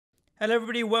Hello,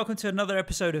 everybody. Welcome to another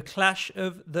episode of Clash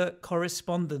of the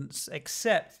Correspondents.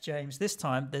 Except, James, this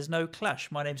time there's no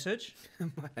clash. My name's Suj.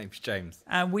 My name's James.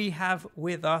 And we have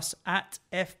with us at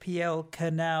FPL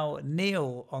Canal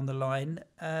Neil on the line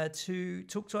to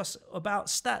talk to us about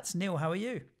stats. Neil, how are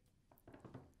you?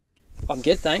 I'm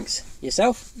good, thanks.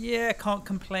 Yourself? Yeah, can't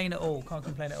complain at all.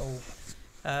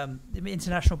 The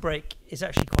international break is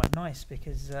actually quite nice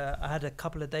because I had a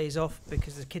couple of days off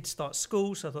because the kids start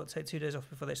school, so I thought I'd take 2 days off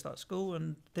before they start school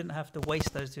and didn't have to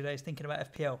waste those 2 days thinking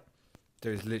about FPL.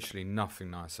 There's literally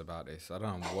nothing nice about this. I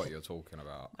don't know what you're talking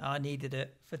about. I needed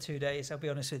it for 2 days, I'll be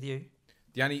honest with you.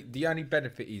 The only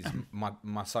benefit is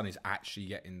my son is actually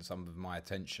getting some of my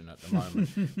attention at the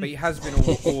moment. But he has been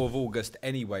all of August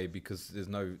anyway because there's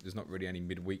not really any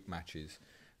midweek matches.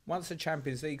 Once the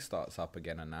Champions League starts up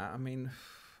again and that, I mean,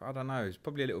 I don't know. There's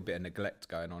probably a little bit of neglect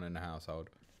going on in the household.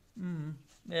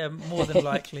 Yeah, more than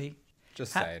likely.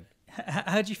 Just saying.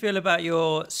 How do you feel about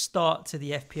your start to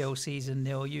the FPL season,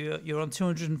 Neil? You're on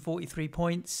 243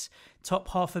 points, top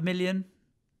 500,000.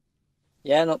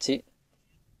 Yeah, not too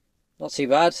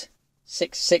bad.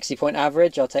 60-point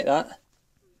average. I'll take that.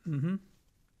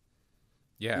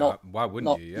 Yeah, why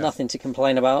wouldn't you? Yeah. Nothing to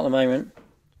complain about at the moment.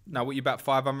 Now, what you about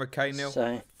 500k, Neil?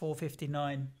 So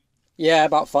 459. Yeah,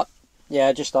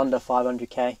 just under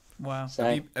 500k. Wow.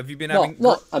 So Have you been having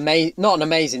not an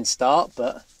amazing start,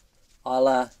 but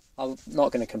I'm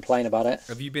not going to complain about it.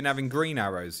 Have you been having green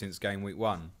arrows since game week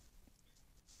 1?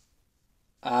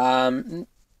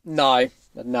 No.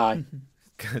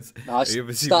 Because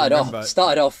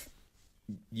started off.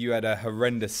 You had a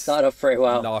horrendous Started off pretty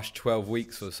well. Last 12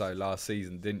 weeks or so last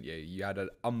season, didn't you? You had an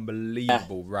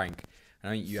unbelievable rank. I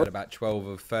think you had about 12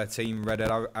 of 13 red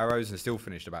arrows and still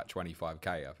finished about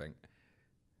 25k, I think.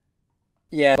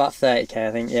 Yeah, about 30k,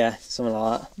 I think. Yeah, something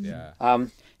like that.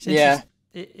 Yeah.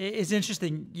 It's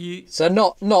interesting. So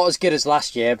not as good as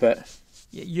last year, but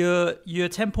you're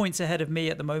 10 points ahead of me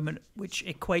at the moment, which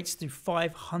equates to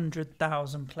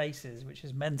 500,000 places, which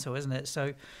is mental, isn't it?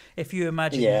 So if you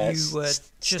imagine you were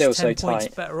just 10 points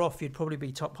better off, you'd probably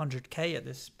be top 100k at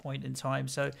this point in time.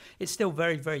 So it's still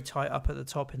very, very tight up at the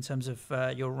top in terms of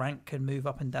your rank can move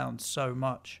up and down so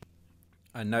much.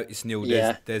 I noticed, Neil,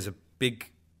 there's a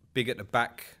big at the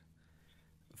back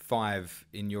 5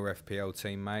 in your FPL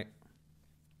team, mate.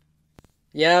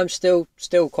 Yeah, I'm still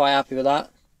quite happy with that.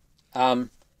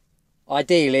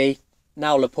 Ideally,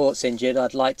 now Laporte's injured,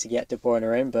 I'd like to get De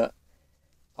Bruyne in, but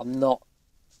I'm not.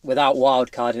 Without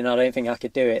wildcarding, I don't think I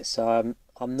could do it. So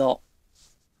I'm not.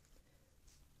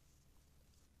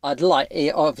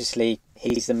 Obviously,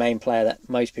 he's the main player that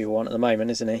most people want at the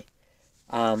moment, isn't he?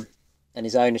 And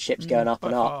his ownership's going up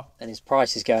and up, and his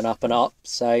price is going up and up.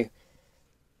 So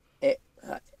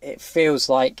it feels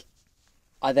like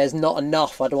there's not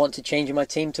enough. I'd want to change my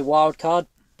team to wildcard,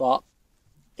 but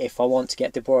if I want to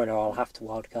get De Bruyne, I'll have to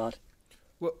wildcard.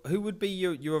 Well, who would be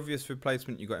your obvious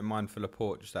replacement you got in mind for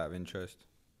Laporte, just out of interest?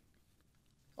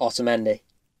 Otamendi.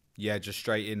 Yeah, just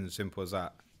straight in, simple as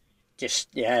that. Just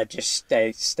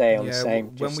stay on the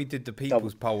same. When we did the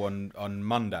people's poll on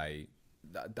Monday,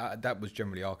 that was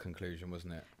generally our conclusion,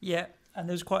 wasn't it? Yeah, and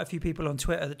there was quite a few people on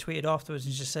Twitter that tweeted afterwards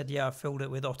and just said, yeah, I filled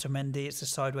it with Otamendi. It's a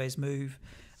sideways move.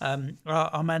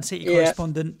 Our Man City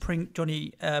correspondent,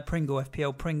 Johnny Pringle,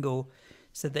 FPL Pringle,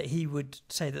 said that he would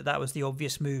say that was the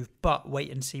obvious move, but wait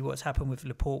and see what's happened with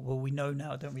Laporte. Well, we know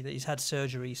now, don't we, that he's had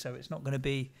surgery, so it's not going to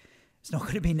be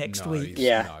next week.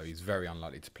 He's very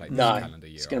unlikely to play this calendar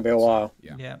year. It's going to be a while.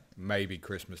 Yeah. Maybe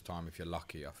Christmas time if you're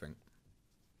lucky, I think.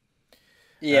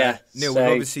 Yeah. Neil, we've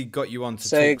obviously got you on to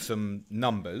talk some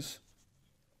numbers.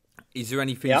 Is there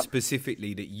anything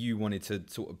specifically that you wanted to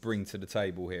sort of bring to the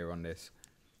table here on this?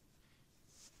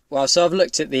 Well, so I've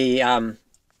looked at the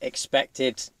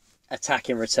expected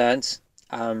attacking returns.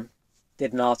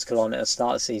 Did an article on it at the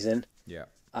start of the season. Yeah.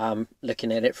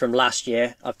 Looking at it from last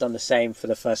year, I've done the same for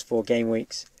the first 4 game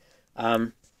weeks.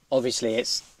 Obviously,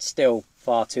 it's still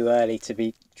far too early to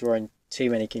be drawing too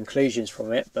many conclusions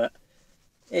from it, but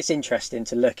it's interesting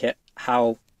to look at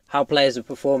how players are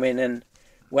performing and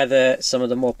whether some of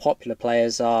the more popular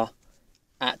players are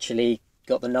actually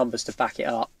got the numbers to back it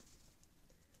up.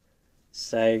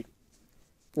 So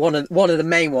one of the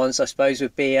main ones, I suppose,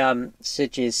 would be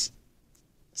Suj's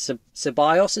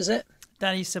Ceballos, is it?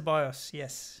 Danny Ceballos,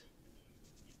 yes.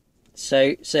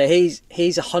 So he's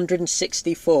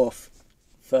 164th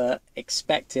for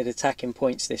expected attacking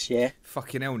points this year.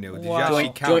 Fucking hell, Neil. Did you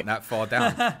actually count that far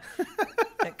down?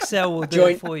 Excel will do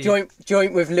it for you.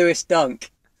 Joint with Lewis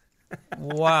Dunk.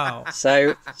 Wow.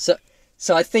 So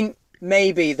I think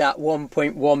maybe that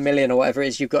 1.1 million or whatever it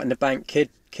is you've got in the bank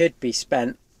could be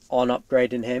spent on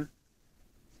upgrading him.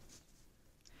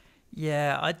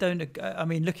 Yeah, I don't. I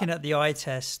mean, looking at the eye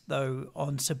test though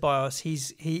on Ceballos,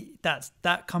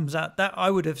 that comes out that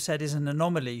I would have said is an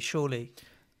anomaly, surely.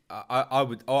 I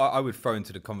would throw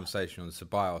into the conversation on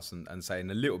Ceballos and say,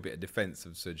 in a little bit of defence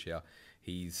of Sujia,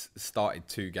 he's started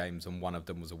 2 games and one of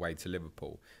them was away to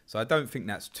Liverpool. So I don't think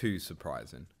that's too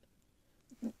surprising.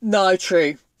 No,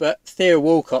 true. But Theo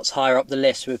Walcott's higher up the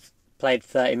list with played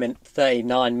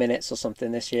 39 minutes or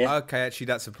something this year. Okay, actually,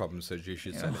 that's a problem, Sujia. You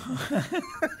should sell him.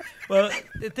 Well,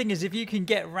 the thing is, if you can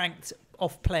get ranked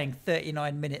off playing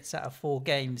 39 minutes out of 4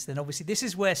 games, then obviously this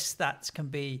is where stats can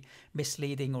be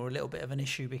misleading or a little bit of an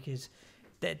issue because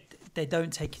they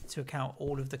don't take into account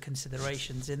all of the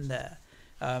considerations in there.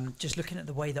 Just looking at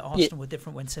the way that Arsenal were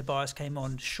different when Ceballos came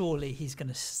on, surely he's going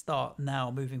to start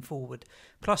now moving forward.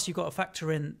 Plus, you've got to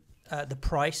factor in the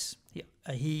price.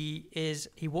 We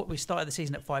started the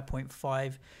season at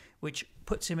 5.5, which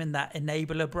puts him in that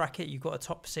enabler bracket. You've got a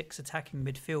top 6 attacking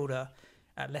midfielder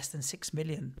at less than 6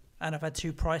 million, and I've had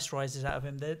 2 price rises out of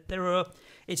him.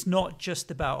 It's not just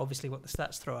about obviously what the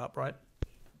stats throw up, right?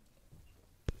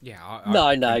 Yeah.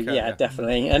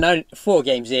 Definitely. And 4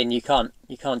 games in, you can't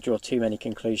draw too many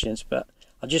conclusions. But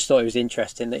I just thought it was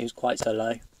interesting that he was quite so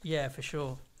low. Yeah, for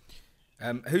sure.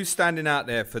 Who's standing out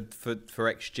there for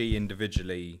XG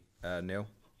individually, Neil?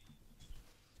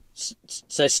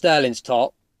 So Sterling's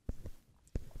top.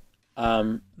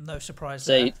 No surprise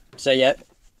there.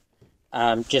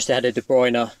 Just ahead of De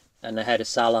Bruyne and ahead of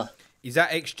Salah. Is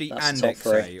that XG and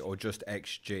XA or just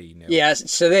XG, Neil? Yeah,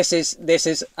 so this is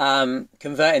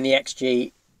converting the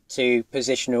XG to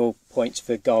positional points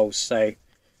for goals. So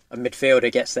a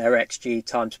midfielder gets their XG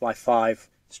times by 5.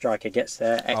 Striker gets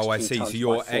their XG. Oh, I see. So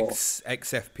you're X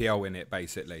FPL in it,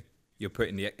 basically. You're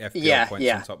putting the FPL points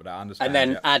on top of that. I understand.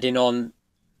 And then adding on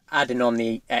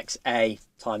the XA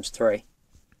times 3.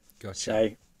 Gotcha. So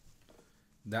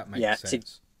that makes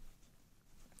sense.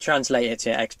 To translate it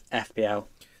to FPL.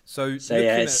 So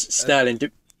it's Sterling.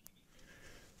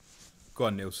 Go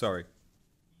on, Neil. Sorry,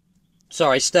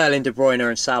 Sterling, De Bruyne,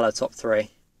 and Salah top 3.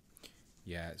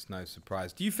 Yeah, it's no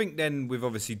surprise. Do you think then, with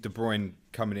obviously De Bruyne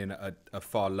coming in at a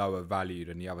far lower value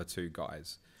than the other 2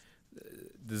 guys,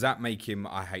 does that make him,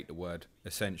 I hate the word,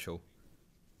 essential?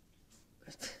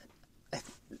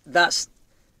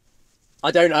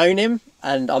 I don't own him,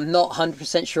 and I'm not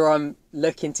 100% sure I'm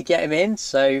looking to get him in,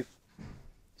 so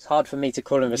it's hard for me to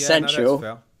call him essential. No, that's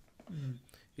fair.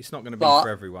 It's not going to be for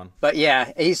everyone. But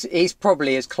yeah, he's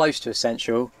probably as close to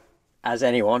essential as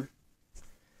anyone.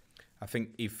 I think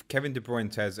if Kevin De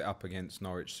Bruyne tears it up against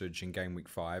Norwich City in game week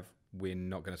 5, we're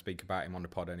not going to speak about him on the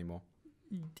pod anymore.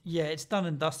 Yeah, it's done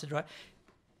and dusted, right?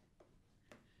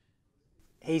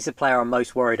 He's the player I'm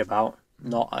most worried about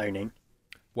not owning.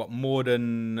 What, more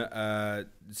than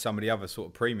some of the other sort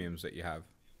of premiums that you have?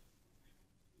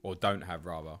 Or don't have,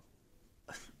 rather?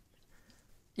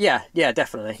 Yeah,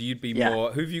 definitely. So you'd be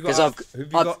more... Who have you got? Who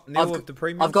have you got, Neil, of the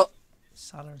premiums? I've got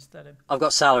Salah and Sterling. I've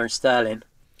got Salah and Sterling.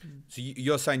 So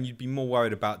you're saying you'd be more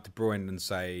worried about De Bruyne than,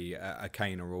 say, a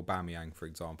Kane or Aubameyang, for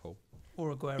example?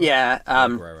 Or Aguero. Yeah,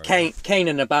 Kane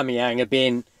and Aubameyang have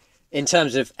been, in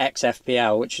terms of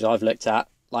XFPL, which I've looked at,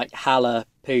 like Haller,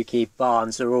 Pookie,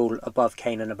 Barnes are all above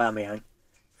Kane and Aubameyang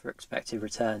for expected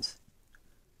returns.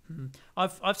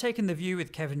 I've taken the view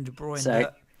with Kevin De Bruyne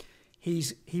that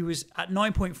he was at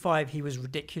 9.5 he was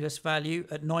ridiculous value.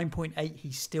 At 9.8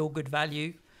 he's still good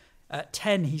value. At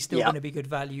 10 he's still going to be good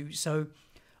value. So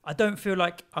I don't feel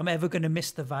like I'm ever going to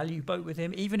miss the value boat with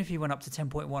him, even if he went up to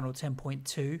 10.1 or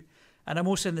 10.2. And I'm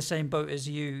also in the same boat as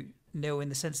you, Neil, in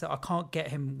the sense that I can't get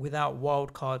him without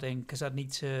wildcarding because I'd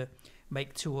need to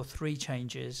make 2 or 3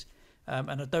 changes.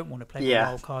 And I don't want to play the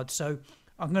wild card. So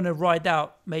I'm going to ride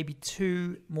out maybe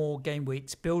 2 more game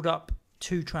weeks, build up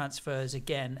 2 transfers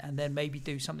again, and then maybe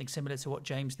do something similar to what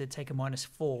James did, take a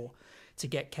 -4 to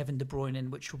get Kevin De Bruyne in,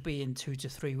 which will be in 2 to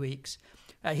 3 weeks.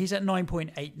 He's at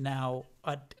 9.8 now.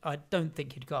 I don't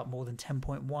think he'd go up more than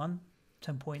 10.1,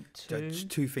 10.2.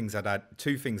 Two things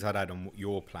I'd add on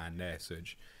your plan there,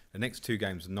 Suj. The next 2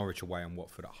 games are Norwich away and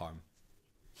Watford at home.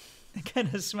 They're going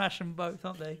to smash them both,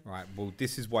 aren't they? Right. Well,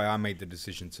 this is why I made the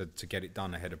decision to get it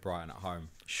done ahead of Brighton at home.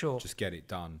 Sure. Just get it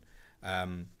done.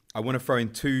 I want to throw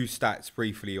in 2 stats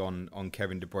briefly on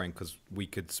Kevin De Bruyne because we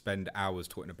could spend hours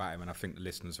talking about him and I think the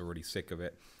listeners are already sick of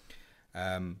it.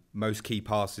 Most key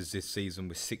passes this season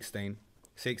was 16.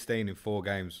 16 in 4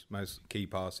 games, most key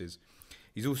passes.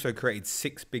 He's also created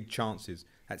 6 big chances.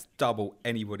 That's double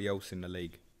anybody else in the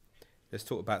league. Let's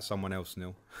talk about someone else,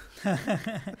 Neil.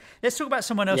 Let's talk about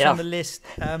someone else on the list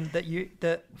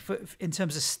in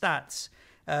terms of stats.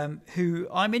 Who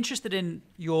I'm interested in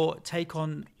your take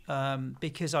on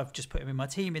because I've just put him in my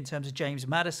team in terms of James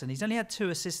Maddison. He's only had 2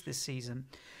 assists this season,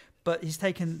 but he's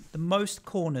taken the most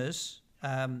corners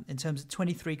in terms of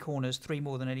 23 corners, 3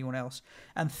 more than anyone else.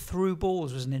 And through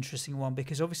balls was an interesting one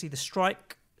because obviously the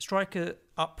striker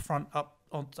up front, up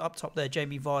top there,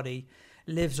 Jamie Vardy,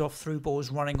 lives off through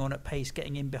balls, running on at pace,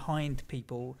 getting in behind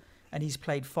people, and he's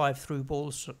played 5 through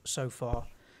balls so far.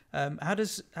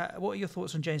 What are your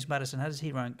thoughts on James Maddison? How does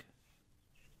he rank?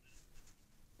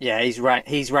 Yeah, he's ranked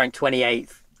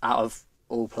 28th out of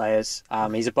all players.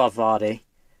 He's above Vardy,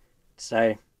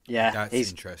 so yeah, that's he's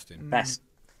interesting. Best.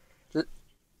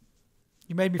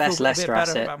 You made me best feel a bit Leicester better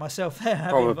asset, about myself there.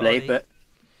 probably, Vardy.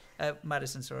 But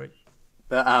Maddison, sorry.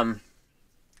 But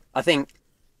I think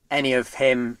any of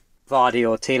him, Vardy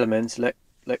or Tielemans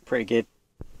look pretty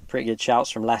good shouts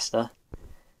from Leicester.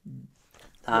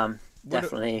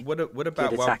 Definitely. What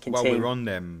about while we're on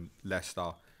them,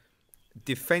 Leicester?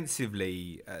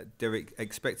 Defensively, their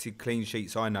expected clean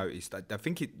sheets, I noticed. I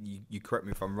think you correct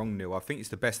me if I'm wrong, Neil. I think it's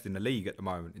the best in the league at the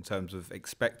moment in terms of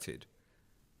expected.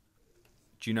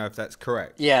 Do you know if that's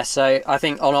correct? Yeah, so I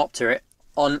think on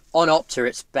Opta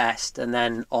it's best, and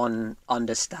then on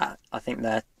Understat, I think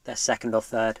they're second or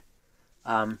third.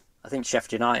 I think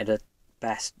Sheffield United are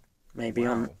best, maybe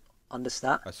on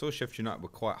Understat. I saw Sheffield United were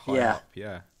quite high up.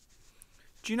 Yeah.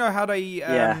 Do you know how they?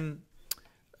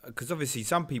 Because obviously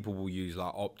some people will use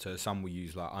like Opta, some will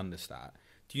use like Understat.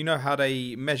 Do you know how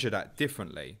they measure that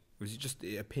differently? Or is it just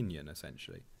the opinion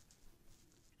essentially?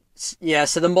 Yeah,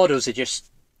 so the models are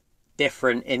just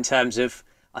different in terms of,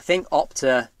 I think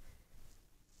Opta.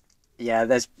 Yeah,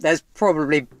 there's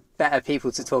probably better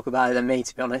people to talk about it than me,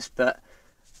 to be honest. But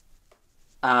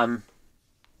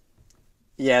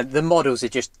yeah, the models are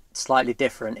just slightly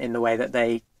different in the way that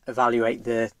they evaluate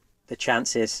the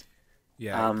chances.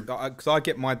 Yeah, because I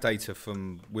get my data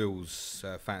from Will's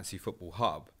Fantasy Football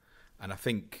Hub, and I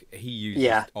think he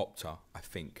uses Opta. I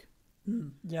think.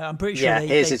 Yeah, I'm pretty sure. Yeah,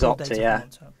 his is Opta.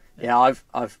 Opta. Yeah,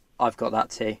 I've got that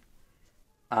too.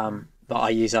 But I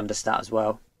use Understat as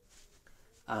well.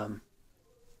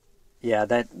 Yeah,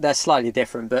 they're slightly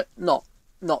different, but not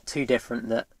too different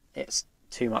that it's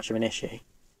too much of an issue.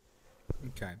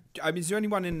 Okay. I mean, is there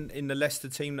anyone in the Leicester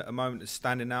team at the moment that's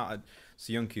standing out?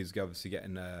 Soyuncu is obviously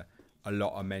getting a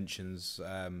lot of mentions.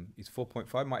 He's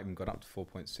 4.5, might even gone up to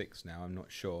 4.6 now. I'm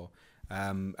not sure.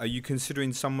 Are you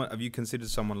considering someone? Have you considered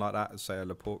someone like that as, say, a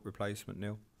Laporte replacement,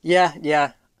 Neil?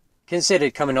 Yeah.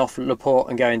 Considered coming off Laporte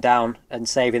and going down and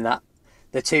saving that.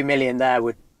 The 2 million there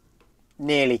would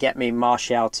nearly get me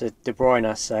Martial to De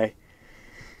Bruyne. So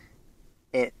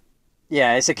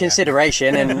it's a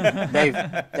consideration, and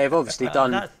they've obviously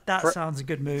done that sounds a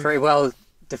good move. Pretty well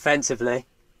defensively.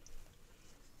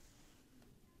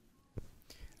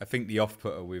 I think the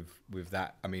off-putter with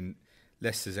that, I mean,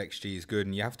 Leicester's XG is good,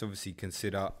 and you have to obviously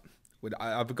consider.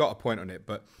 I've got a point on it,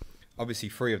 but obviously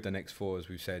 3 of the next 4, as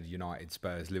we've said, United,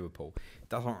 Spurs, Liverpool. It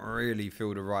doesn't really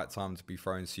feel the right time to be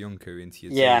throwing Soyuncu into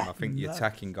your team. I think the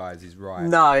attacking guys is right.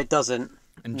 No, it doesn't.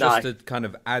 And just to kind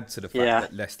of add to the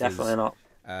fact that Leicester's definitely not.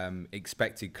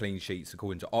 Expected clean sheets,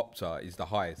 according to Opta, is the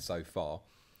highest so far.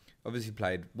 Obviously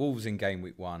played Wolves in game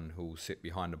week 1, who will sit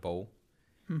behind the ball.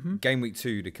 Mm-hmm. Game week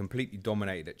 2, they completely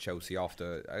dominated at Chelsea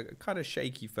after a kind of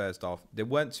shaky first half. There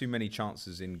weren't too many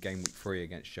chances in game week 3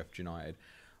 against Sheffield United.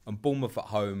 And Bournemouth at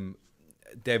home,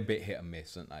 they're a bit hit and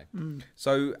miss, aren't they?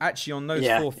 So actually on those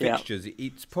 4 fixtures,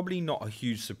 it's probably not a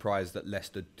huge surprise that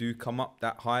Leicester do come up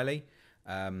that highly.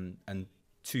 And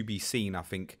to be seen, I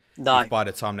think, if by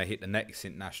the time they hit the next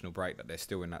international break, that they're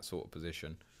still in that sort of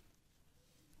position.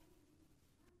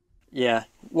 Yeah,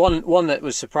 one that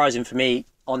was surprising for me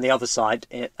on the other side,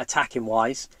 attacking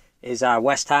wise, is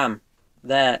West Ham.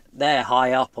 They're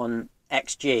high up on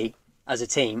XG as a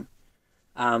team,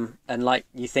 and like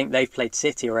you think they've played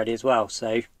City already as well,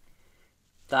 so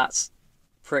that's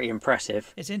pretty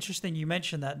impressive. It's interesting you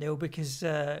mentioned that, Neil, because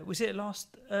was it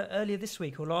earlier this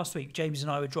week or last week? James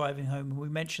and I were driving home and we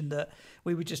mentioned that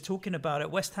we were just talking about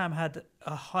it. West Ham had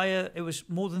it was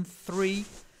more than 3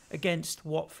 against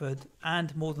Watford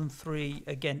and more than 3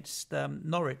 against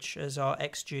Norwich as our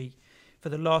XG. For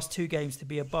the last 2 games to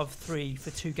be above 3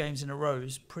 for 2 games in a row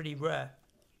is pretty rare.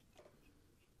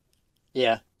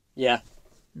 Yeah.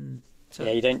 So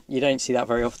you don't see that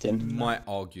very often. You might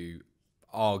argue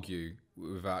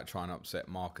without trying to upset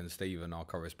Mark and Stephen, our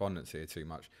correspondents here, too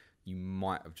much. You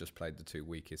might have just played the 2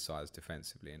 weakest sides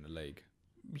defensively in the league.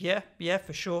 Yeah,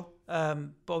 for sure. But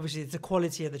obviously, it's the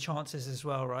quality of the chances as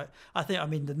well, right? I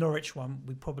mean, the Norwich one,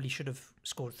 we probably should have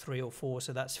scored 3 or 4,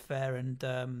 so that's fair. And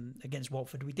against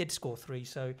Watford, we did score 3,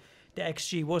 so the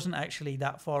XG wasn't actually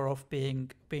that far off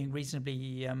being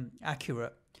reasonably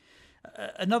accurate.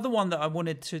 Another one that I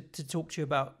wanted to talk to you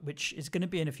about, which is going to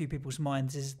be in a few people's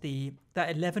minds, is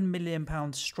that £11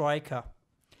 million striker.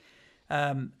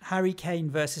 Harry Kane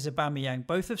versus Aubameyang.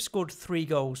 Both have scored 3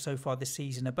 goals so far this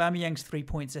season. Aubameyang's 3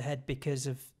 points ahead because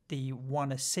of the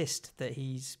 1 assist that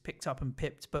he's picked up and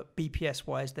pipped, but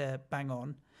BPS-wise, they're bang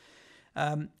on.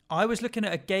 I was looking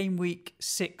at a game week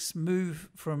 6 move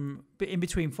from in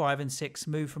between 5 and 6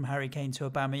 move from Harry Kane to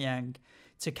Aubameyang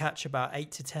to catch about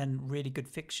 8 to 10 really good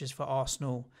fixtures for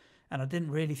Arsenal. And I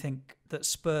didn't really think that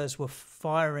Spurs were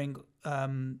firing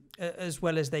as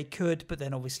well as they could. But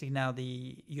then obviously now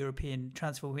the European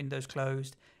transfer window's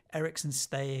closed. Eriksen's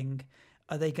staying.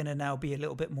 Are they going to now be a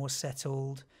little bit more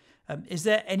settled? Is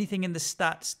there anything in the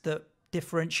stats that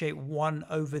differentiate one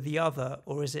over the other?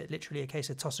 Or is it literally a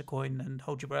case of toss a coin and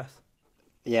hold your breath?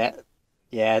 Yeah,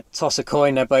 toss a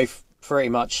coin. They're both pretty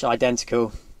much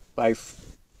identical. Both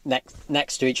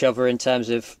next to each other in terms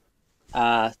of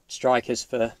strikers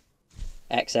for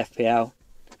ex-FPL.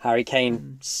 Harry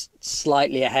Kane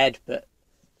slightly ahead, but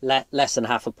less than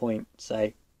half a point,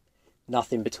 so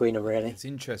nothing between them really. It's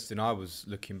interesting. I was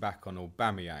looking back on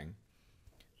Aubameyang,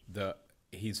 that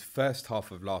his first half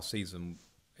of last season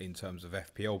in terms of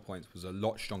FPL points was a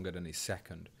lot stronger than his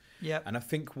second. Yeah, and I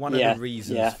think one of the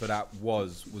reasons for that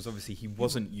was obviously he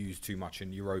wasn't used too much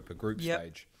in Europa group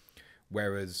stage.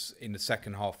 Whereas in the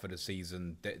second half of the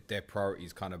season, their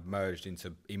priorities kind of merged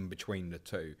in between the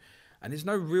two. And there's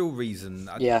no real reason.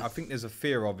 I think there's a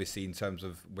fear, obviously, in terms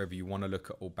of whether you want to look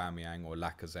at Aubameyang or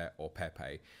Lacazette or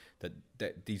Pepe,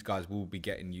 that these guys will be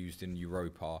getting used in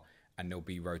Europa and there'll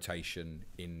be rotation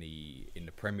in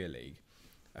the Premier League.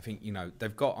 I think,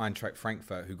 they've got Eintracht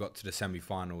Frankfurt, who got to the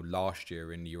semi-final last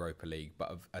year in the Europa League, but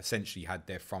have essentially had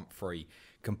their front three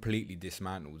completely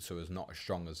dismantled, so as not as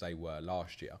strong as they were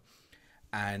last year.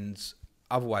 And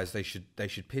otherwise, they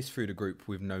should piss through the group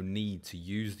with no need to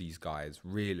use these guys,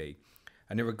 really.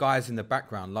 And there are guys in the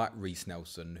background like Reece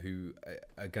Nelson who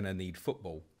are going to need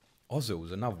football.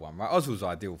 Ozil's another one, right? Ozil's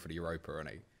ideal for the Europa, isn't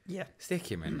he? Yeah.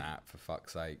 Stick him in that, for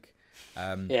fuck's sake.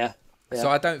 Yeah. So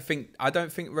I don't think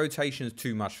rotation is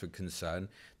too much for concern.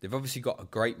 They've obviously got a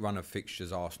great run of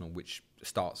fixtures, Arsenal, which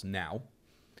starts now.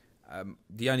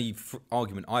 The only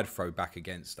argument I'd throw back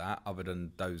against that, other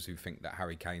than those who think that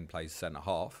Harry Kane plays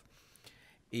centre-half,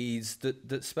 is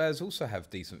that Spurs also have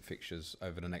decent fixtures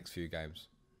over the next few games.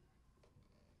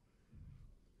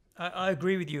 I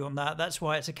agree with you on that. That's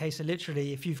why it's a case of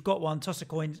literally, if you've got one, toss a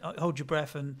coin, hold your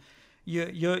breath, and you're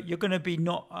going to be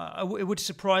not... it would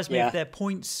surprise me if their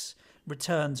points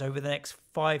returns over the next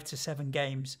 5 to 7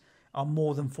 games are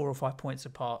more than 4 or 5 points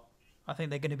apart. I think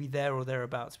they're going to be there or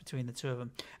thereabouts between the two of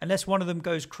them. Unless one of them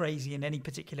goes crazy in any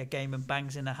particular game and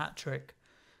bangs in a hat-trick,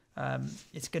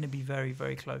 it's going to be very,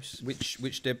 very close.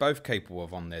 Which they're both capable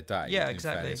of on their day. Yeah,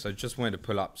 exactly. So just wanted to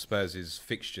pull up Spurs'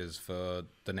 fixtures for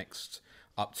the next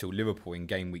up till Liverpool in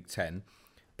game week 10.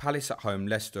 Palace at home,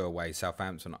 Leicester away,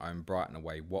 Southampton at home, Brighton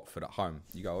away, Watford at home.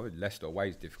 You go, Leicester away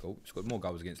is difficult. It's got more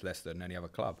goals against Leicester than any other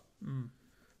club.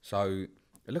 So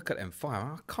look at them five.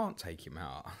 I can't take him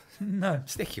out. No.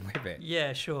 Stick him with it.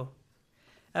 Yeah, sure.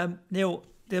 Neil,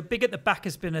 the big at the back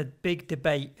has been a big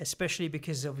debate, especially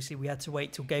because obviously we had to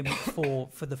wait till game week 4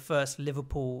 for the first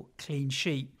Liverpool clean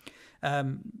sheet.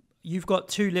 You've got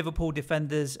 2 Liverpool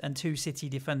defenders and 2 City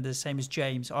defenders, same as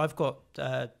James. I've got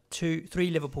 3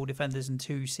 Liverpool defenders and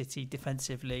 2 City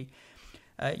defensively.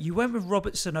 You went with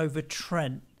Robertson over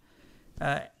Trent.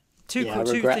 Two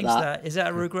things there. Is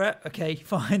that a regret? Okay,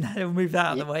 fine. We'll move that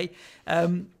out of the way.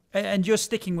 And you're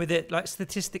sticking with it. Like,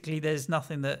 statistically, there's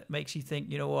nothing that makes you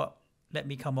think, you know what, let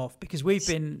me come off. Because we've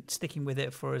been sticking with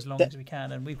it for as long as we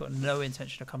can, and we've got no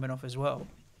intention of coming off as well.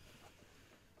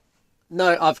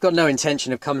 No, I've got no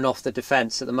intention of coming off the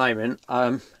defence at the moment.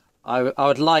 I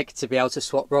would like to be able to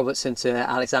swap Robertson to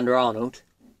Alexander-Arnold.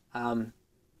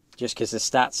 Just because the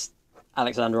stats,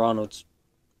 Alexander-Arnold's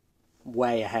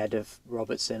way ahead of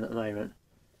Robertson at the moment.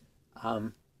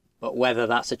 But whether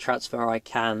that's a transfer I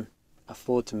can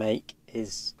afford to make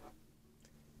is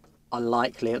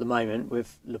unlikely at the moment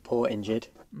with Laporte injured.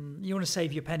 You want to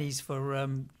save your pennies for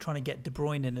trying to get De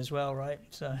Bruyne in as well, right?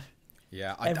 So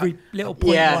yeah, every little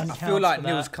point one counts. I feel like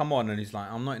Neil's come on and he's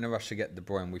like, I'm not in a rush to get De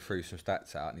Bruyne. We threw some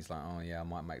stats out and he's like, oh yeah, I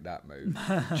might make that move.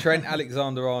 Trent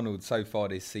Alexander-Arnold so far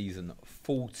this season,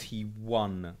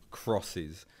 41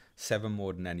 crosses. 7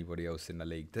 more than anybody else in the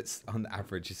league. That's on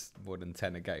average is more than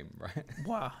 10 a game, right?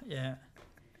 Wow, yeah.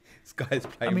 This guy's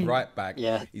playing right back.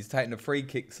 Yeah. He's taking the free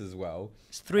kicks as well.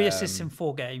 It's 3 assists in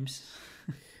 4 games.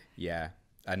 Yeah.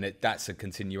 And that's a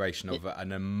continuation of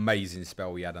an amazing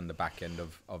spell we had on the back end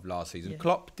of last season. Yeah.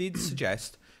 Klopp did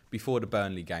suggest before the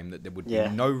Burnley game that there would be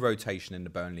no rotation in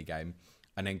the Burnley game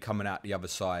and then coming out the other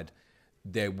side,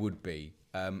 there would be.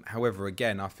 However,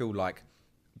 again, I feel like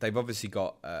they've obviously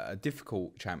got a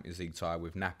difficult Champions League tie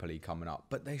with Napoli coming up,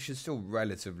 but they should still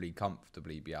relatively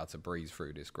comfortably be able to breeze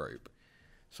through this group.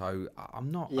 So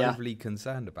I'm not overly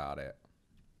concerned about it.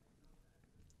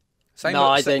 Same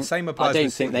applies I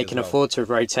don't think they can afford to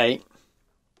rotate.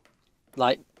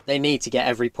 Like, they need to get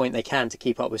every point they can to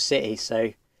keep up with City,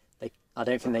 so I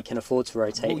don't think they can afford to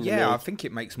rotate. Well, yeah, I think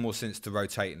it makes more sense to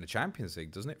rotate in the Champions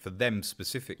League, doesn't it? For them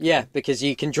specifically. Yeah, because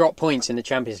you can drop points in the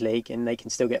Champions League and they can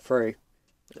still get through.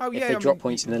 Oh, yeah, if they drop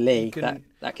points in the league,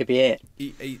 that could be it.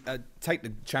 Take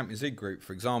the Champions League group,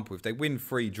 for example. If they win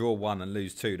 3, draw 1 and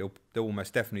lose 2, they'll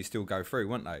almost definitely still go through,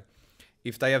 won't they?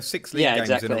 If they have 6 league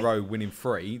games in a row winning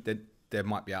 3, then they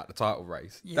might be out the title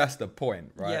race. Yeah. That's the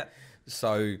point, right? Yeah.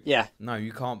 So, no,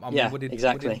 you can't.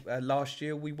 Exactly. Last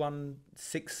year we won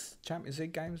 6 Champions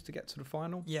League games to get to the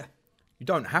final. Yeah. You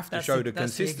don't have to show the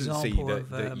consistency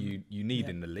that you need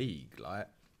in the league. Like,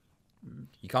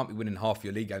 you can't be winning half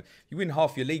your league games. You win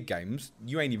half your league games,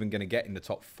 you ain't even going to get in the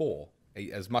top 4.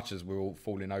 As much as we're all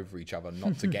falling over each other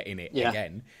not to get in it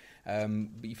again.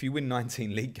 But if you win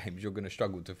 19 league games, you're going to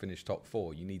struggle to finish top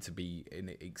 4. You need to be in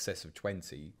excess of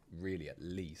 20, really, at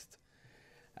least.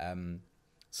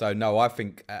 So no, I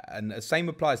think, and the same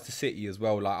applies to City as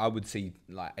well. Like, I would see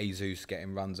like Jesus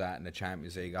getting runs out in the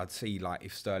Champions League. I'd see like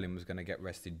if Sterling was going to get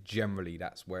rested, generally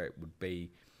that's where it would be.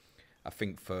 I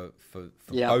think for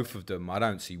both of them, I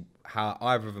don't see how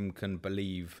either of them can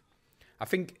believe. I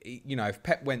think, you know, if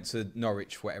Pep went to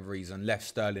Norwich for whatever reason, left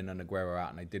Sterling and Aguero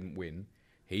out and they didn't win,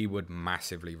 he would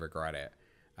massively regret it.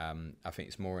 I think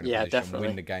it's more in a position,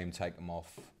 win the game, take them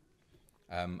off.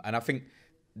 And I think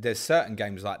there's certain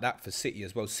games like that for City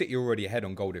as well. City are already ahead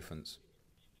on goal difference.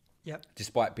 Yep.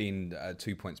 Despite being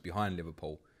 2 points behind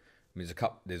Liverpool. I mean,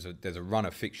 there's a run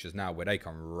of fixtures now where they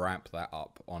can ramp that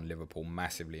up on Liverpool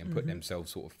massively and put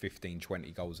themselves sort of 15,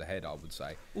 20 goals ahead, I would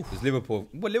say. Because Liverpool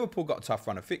got a tough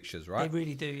run of fixtures, right? They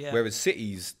really do, yeah. Whereas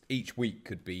City's each week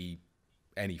could be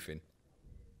anything.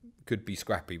 Could be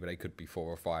scrappy, but they could be 4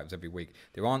 or 5s every week.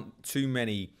 There aren't too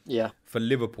many for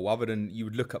Liverpool, other than you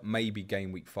would look at maybe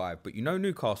game week 5. But you know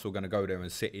Newcastle are going to go there and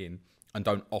sit in and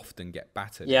don't often get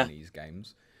battered in these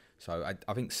games. So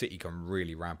I think City can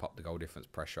really ramp up the goal difference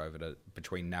pressure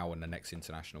between now and the next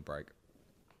international break.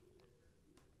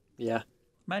 Yeah.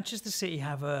 Manchester City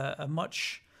have a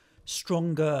much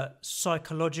stronger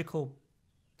psychological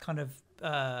kind of...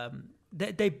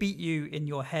 They beat you in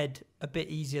your head a bit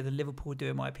easier than Liverpool do,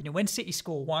 in my opinion. When City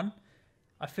score 1,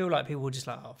 I feel like people are just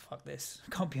like, oh, fuck this.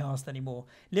 Can't be arsed anymore.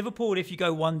 Liverpool, if you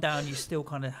go 1 down, you still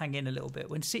kind of hang in a little bit.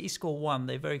 When City score 1,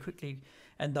 they very quickly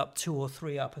end up 2 or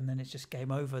 3 up, and then it's just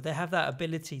game over. They have that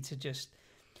ability to just,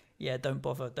 don't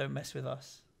bother, don't mess with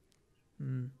us.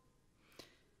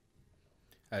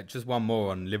 Just one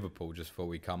more on Liverpool, just before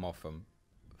we come off them.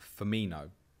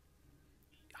 Firmino.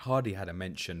 Hardly had a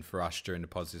mention for us during the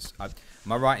pauses. Am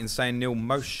I right in saying, Neil,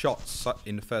 most shots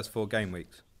in the first 4 game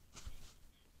weeks?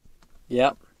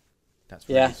 Yeah. That's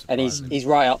really and he's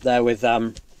right up there with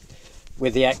the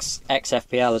ex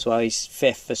FPL as well. He's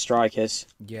 5th for strikers.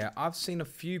 Yeah, I've seen a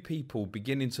few people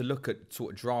beginning to look at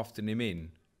sort of drafting him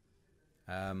in.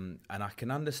 And I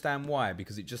can understand why,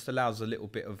 because it just allows a little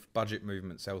bit of budget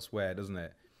movements elsewhere, doesn't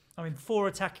it? I mean, 4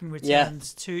 attacking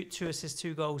returns, 2 assists,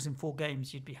 2 goals in 4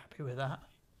 games. You'd be happy with that.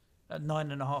 At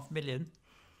 9.5 million.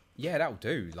 Yeah, that'll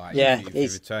do. Like, if you're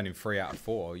returning 3 out of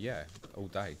 4, all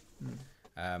day.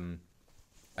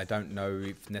 I don't know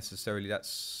if necessarily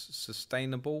that's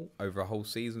sustainable over a whole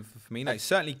season for Firmino. He's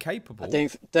certainly capable. I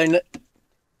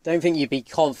don't think you'd be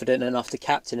confident enough to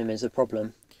captain him is the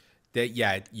problem.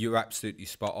 You're absolutely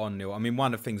spot on, Neil. I mean,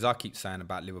 one of the things I keep saying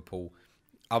about Liverpool,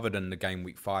 other than the game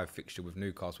week 5 fixture with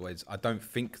Newcastle, is I don't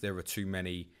think there are too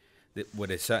many. Well,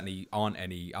 there certainly aren't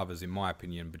any others, in my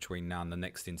opinion, between now and the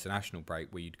next international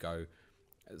break where you'd go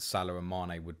Salah and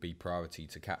Mane would be priority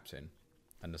to captain.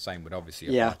 And the same would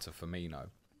obviously apply to Firmino.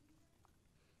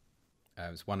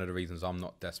 It's one of the reasons I'm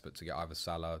not desperate to get either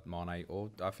Salah, Mane, or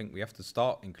I think we have to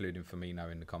start including Firmino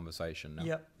in the conversation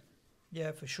now.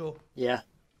 Yeah, for sure. Yeah.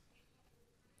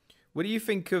 What do you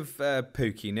think of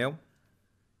Pookie, Neil?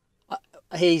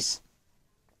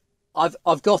 I've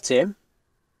got him.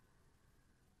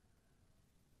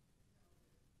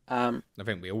 I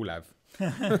think we all have.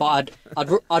 But I'd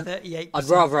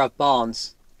rather have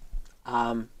Barnes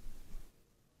for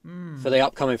the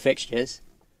upcoming fixtures.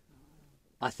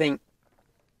 I think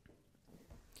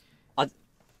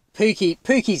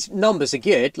Pookie's numbers are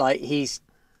good. Like, he's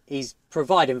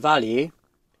providing value,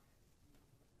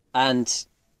 and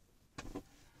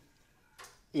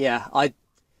I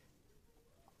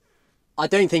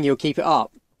don't think he'll keep it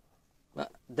up.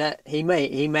 that he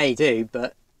may do,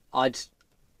 but I don't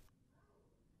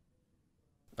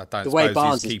the way suppose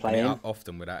Barnes he's is keeping playing. it up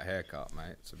often with that haircut,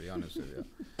 mate, to be honest with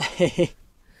you.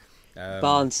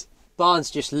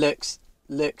 Barnes just looks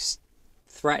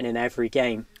threatening every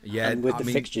game. Yeah, and with the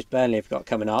fixtures Burnley have got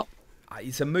coming up,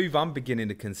 it's a move I'm beginning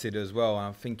to consider as well.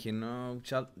 I'm thinking, do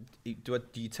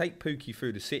you take Pookie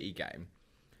through the City game,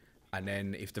 and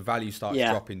then if the value starts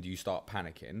dropping, do you start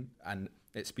panicking? And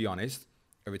let's be honest,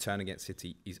 a return against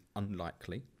City is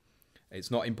unlikely.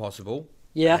 It's not impossible.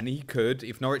 Yeah, and he could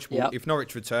if Norwich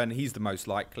return, he's the most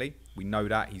likely. We know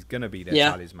that he's going to be their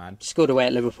talisman. Scored away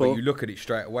at Liverpool. But you look at it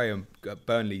straight away and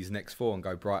Burnley's next four and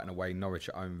go Brighton away, Norwich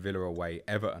at home, Villa away,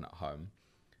 Everton at home.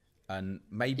 And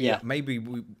maybe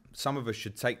some of us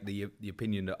should take the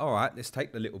opinion that, all right, let's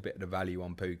take the little bit of the value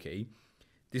on Pookie.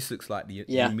 This looks like the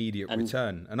immediate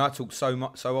return. And I talk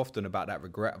so often about that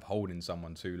regret of holding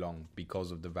someone too long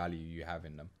because of the value you have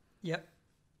in them. Yep.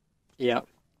 Yeah.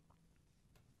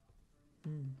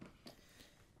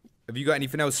 Have you got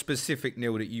anything else specific,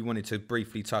 Neil, that you wanted to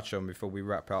briefly touch on before we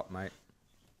wrap up, mate?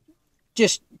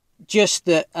 Just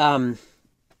that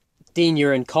Digne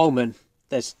and Coleman,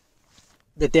 there's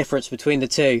the difference between the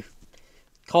two.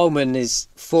 Coleman is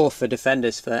 4th for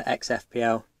defenders for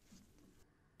ex-FPL.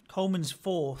 Coleman's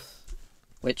 4th.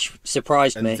 Which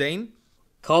surprised me. And Dean?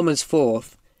 Coleman's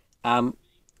 4th.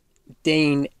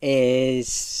 Digne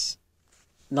is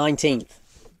 19th.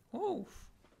 Oh.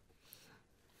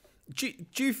 Do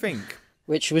you think...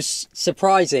 Which was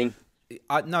surprising.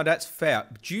 No, that's fair.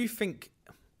 Do you think...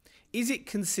 Is it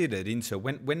considered into...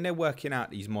 When they're working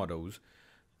out these models,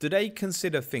 do they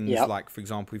consider things like, for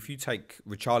example, if you take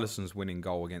Richarlison's winning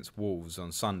goal against Wolves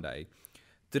on Sunday,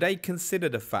 do they consider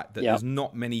the fact that there's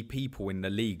not many people in the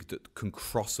league that can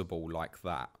cross a ball like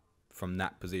that from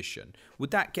that position?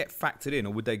 Would that get factored in,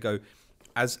 or would they go...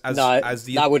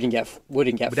 that wouldn't get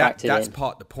factored in. That's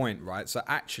part of the point, right? So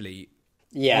actually...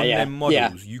 their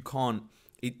models, you can't.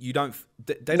 They don't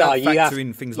factor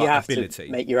in things like ability.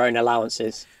 To make your own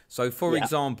allowances. So, for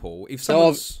example, if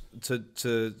someone's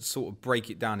to sort of break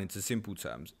it down into simple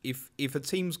terms, if a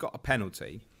team's got a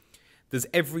penalty, does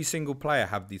every single player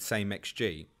have the same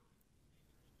XG?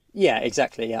 Yeah,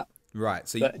 exactly. Yeah. Right.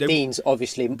 So Dean's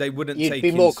obviously they wouldn't. You'd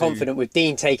be more confident with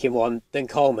Dean taking one than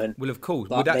Coleman. Well, of course,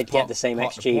 but they'd get the same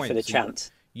XG for the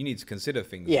chance. You need to consider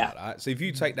things like that. So if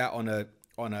you take that on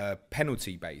a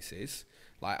penalty basis,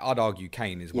 like I'd argue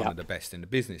Kane is one of the best in the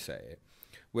business at it.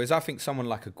 Whereas I think someone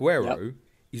like Aguero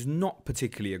is not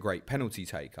particularly a great penalty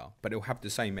taker, but he'll have the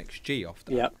same XG off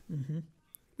that. Yep. Mm-hmm.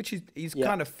 Which is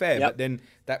kind of fair, but then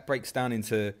that breaks down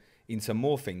into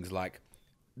more things like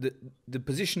the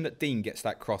position that Dean gets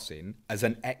that cross in as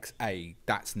an XA,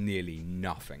 that's nearly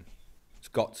nothing. It's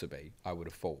got to be, I would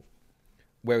have thought.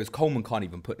 Whereas Coleman can't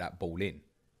even put that ball in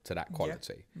to that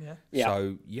quality. Yeah.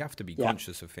 So you have to be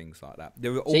conscious of things like that.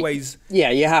 There are always...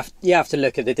 you have to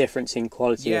look at the difference in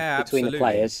quality between the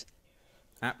players.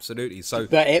 Absolutely. So,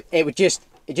 but it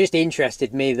just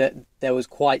interested me that there was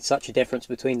quite such a difference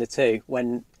between the two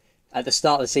when at the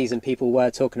start of the season people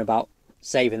were talking about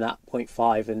saving that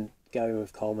 0.5 and going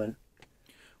with Coleman.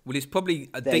 Well, it's probably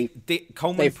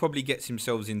Coleman probably gets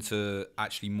himself into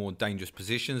actually more dangerous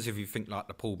positions if you think like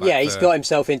the pullback. Yeah, he's got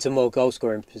himself into more goal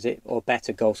scoring or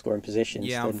better goal scoring positions.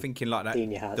 Yeah, I'm thinking like that.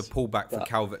 The pullback for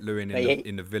Calvert-Lewin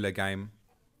in the Villa game.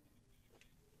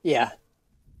 Yeah,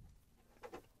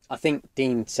 I think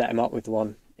Dean set him up with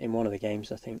one in one of the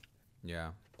games. I think. Yeah.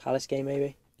 Palace game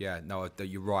maybe. Yeah, no,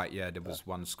 you're right. Yeah, there was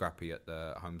one scrappy at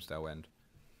the Homesdale end.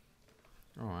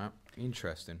 All right,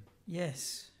 interesting.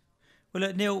 Yes. Well,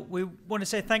 look, Neil, we want to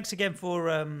say thanks again for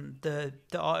the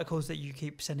articles that you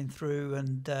keep sending through,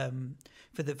 and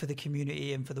for the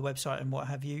community and for the website and what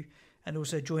have you, and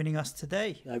also joining us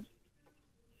today.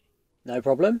 No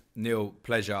problem. Neil,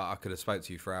 pleasure. I could have spoke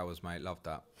to you for hours, mate. Loved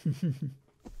that.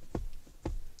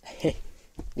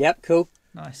 Yep, cool.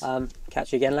 Nice.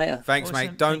 Catch you again later. Thanks,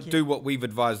 mate. Don't do what we've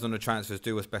advised on the transfers.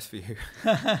 Do what's best for you.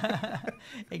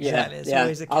 Exactly.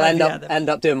 Yeah. I'll end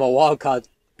up doing my wild card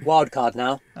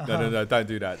now. No, don't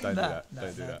do that. Don't do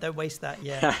that. Don't waste that.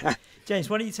 Yeah. James,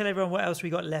 why don't you tell everyone what else we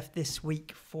got left this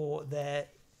week for their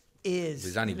ears?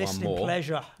 There's only listening one more.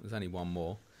 Pleasure. There's only one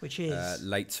more. Which is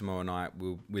late tomorrow night.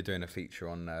 We're doing a feature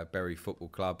on Bury Football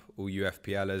Club. All you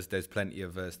FPLers, there's plenty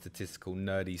of statistical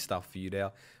nerdy stuff for you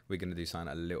there. We're going to do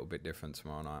something a little bit different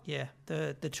tomorrow night. Yeah,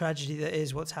 the tragedy that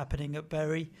is what's happening at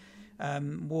Bury.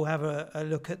 We'll have a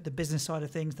look at the business side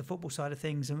of things, the football side of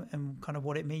things, and kind of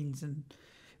what it means, and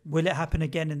will it happen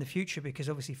again in the future? Because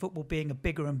obviously football being a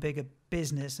bigger and bigger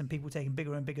business and people taking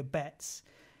bigger and bigger bets,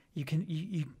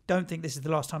 you don't think this is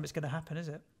the last time it's going to happen, is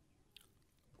it?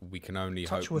 we can only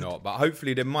Touch hope wood. not. But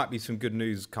hopefully there might be some good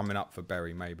news coming up for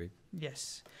Berry, maybe.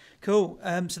 Yes. Cool.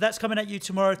 So that's coming at you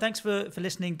tomorrow. Thanks for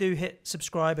listening. Do hit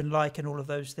subscribe and like and all of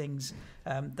those things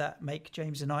that make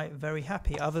James and I very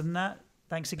happy. Other than that,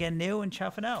 thanks again, Neil, and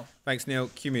ciao for now. Thanks, Neil.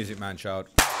 Cue music, man, child.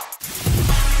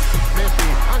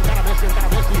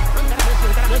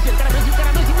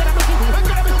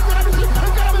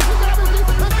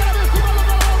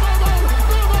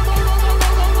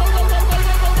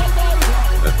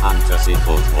 The Fantasy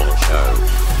Football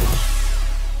Show.